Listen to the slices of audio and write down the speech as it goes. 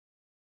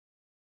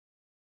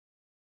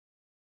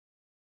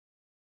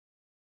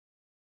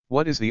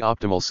What is the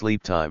optimal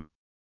sleep time?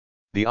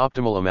 The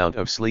optimal amount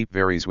of sleep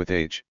varies with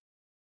age.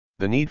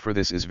 The need for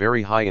this is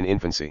very high in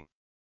infancy.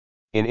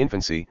 In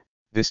infancy,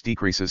 this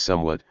decreases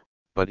somewhat,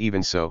 but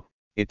even so,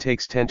 it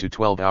takes 10 to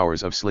 12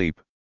 hours of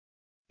sleep.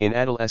 In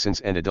adolescence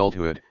and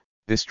adulthood,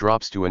 this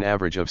drops to an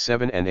average of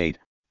 7 and 8,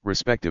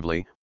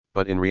 respectively,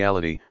 but in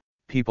reality,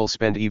 people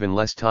spend even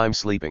less time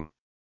sleeping.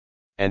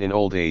 And in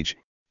old age,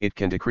 it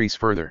can decrease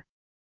further.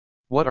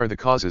 What are the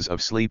causes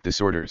of sleep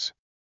disorders?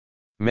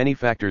 Many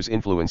factors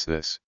influence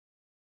this.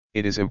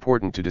 It is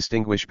important to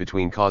distinguish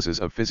between causes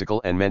of physical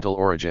and mental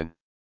origin.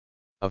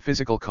 A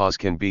physical cause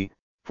can be,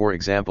 for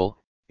example,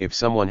 if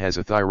someone has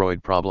a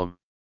thyroid problem.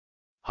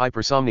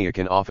 Hypersomnia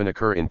can often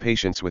occur in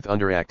patients with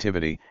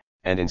underactivity,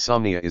 and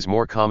insomnia is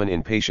more common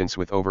in patients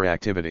with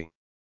overactivity.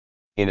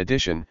 In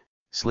addition,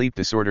 sleep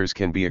disorders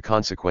can be a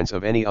consequence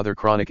of any other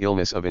chronic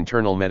illness of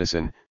internal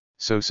medicine,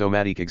 so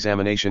somatic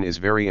examination is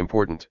very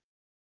important.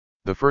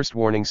 The first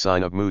warning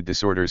sign of mood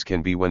disorders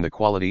can be when the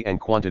quality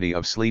and quantity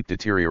of sleep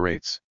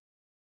deteriorates.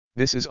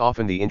 This is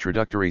often the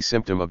introductory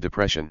symptom of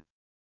depression.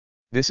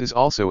 This is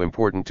also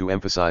important to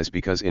emphasize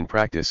because in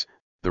practice,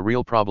 the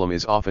real problem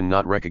is often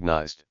not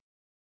recognized.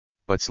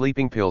 But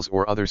sleeping pills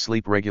or other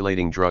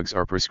sleep-regulating drugs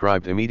are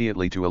prescribed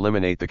immediately to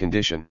eliminate the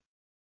condition.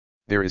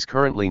 There is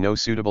currently no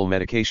suitable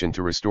medication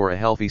to restore a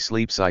healthy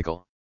sleep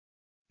cycle.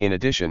 In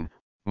addition,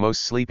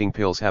 most sleeping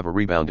pills have a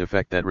rebound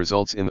effect that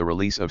results in the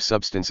release of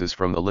substances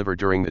from the liver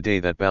during the day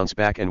that bounce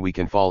back and we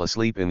can fall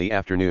asleep in the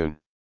afternoon,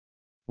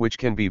 which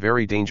can be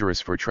very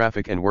dangerous for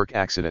traffic and work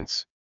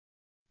accidents.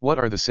 What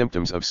are the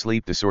symptoms of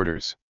sleep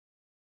disorders?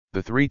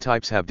 The three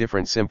types have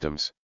different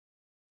symptoms.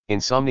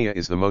 Insomnia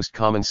is the most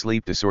common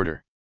sleep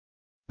disorder.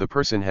 The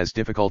person has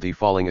difficulty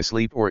falling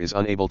asleep or is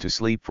unable to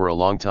sleep for a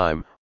long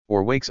time,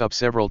 or wakes up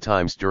several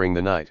times during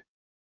the night,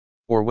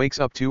 or wakes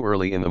up too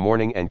early in the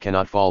morning and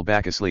cannot fall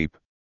back asleep.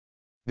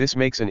 This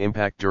makes an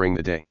impact during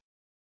the day.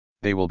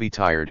 They will be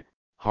tired,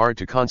 hard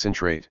to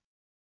concentrate.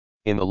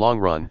 In the long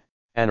run,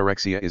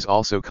 anorexia is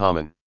also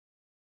common.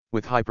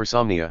 With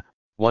hypersomnia,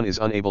 one is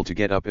unable to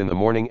get up in the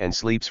morning and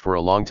sleeps for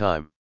a long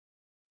time.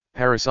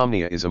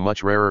 Parasomnia is a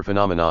much rarer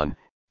phenomenon.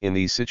 In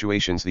these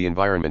situations the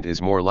environment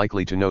is more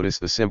likely to notice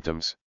the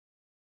symptoms.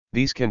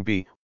 These can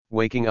be,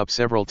 waking up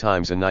several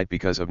times a night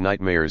because of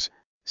nightmares,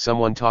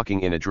 someone talking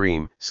in a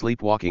dream,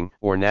 sleepwalking,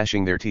 or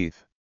gnashing their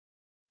teeth.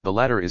 The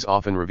latter is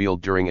often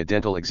revealed during a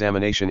dental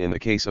examination in the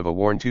case of a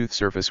worn tooth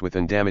surface with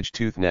a damaged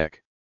tooth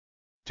neck.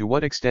 To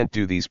what extent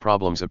do these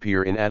problems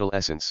appear in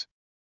adolescence?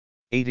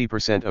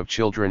 80% of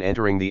children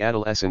entering the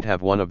adolescent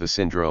have one of the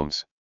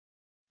syndromes.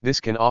 This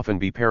can often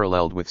be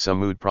paralleled with some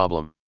mood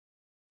problem.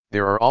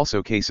 There are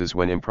also cases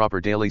when improper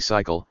daily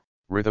cycle,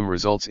 rhythm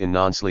results in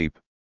non-sleep.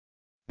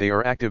 They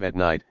are active at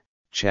night,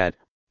 chat,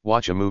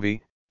 watch a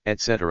movie,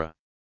 etc.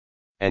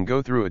 and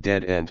go through a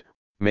dead end,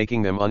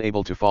 making them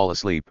unable to fall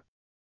asleep.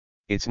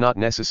 It's not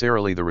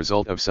necessarily the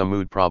result of some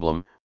mood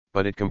problem,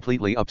 but it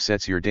completely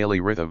upsets your daily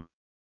rhythm.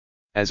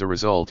 As a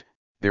result,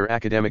 their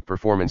academic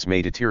performance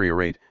may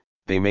deteriorate,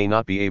 they may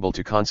not be able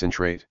to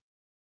concentrate.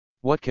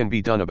 What can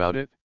be done about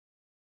it?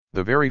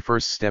 The very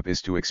first step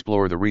is to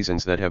explore the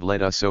reasons that have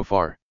led us so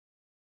far.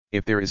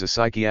 If there is a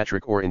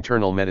psychiatric or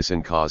internal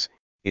medicine cause,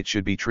 it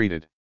should be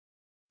treated.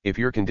 If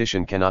your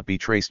condition cannot be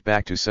traced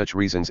back to such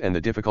reasons and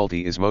the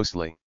difficulty is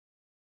mostly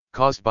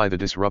caused by the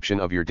disruption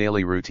of your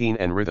daily routine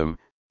and rhythm,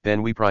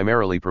 then we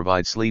primarily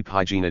provide sleep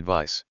hygiene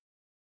advice.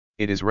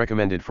 It is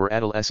recommended for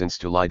adolescents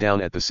to lie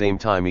down at the same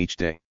time each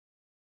day.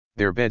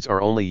 Their beds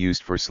are only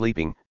used for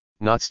sleeping,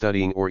 not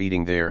studying or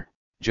eating there,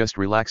 just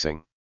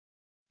relaxing.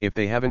 If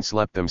they haven't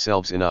slept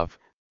themselves enough,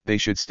 they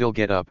should still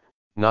get up,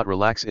 not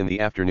relax in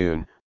the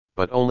afternoon,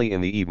 but only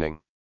in the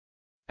evening.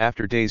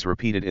 After days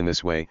repeated in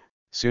this way,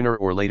 sooner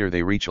or later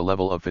they reach a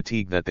level of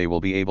fatigue that they will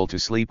be able to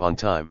sleep on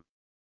time.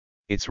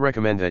 It's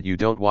recommended that you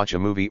don't watch a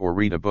movie or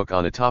read a book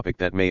on a topic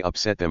that may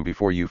upset them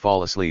before you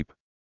fall asleep.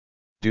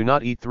 Do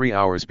not eat 3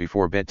 hours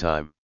before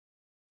bedtime.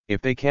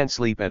 If they can't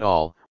sleep at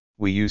all,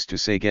 we used to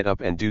say get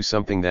up and do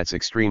something that's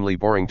extremely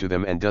boring to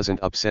them and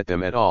doesn't upset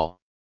them at all.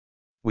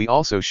 We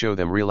also show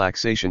them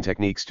relaxation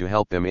techniques to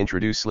help them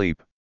introduce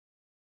sleep.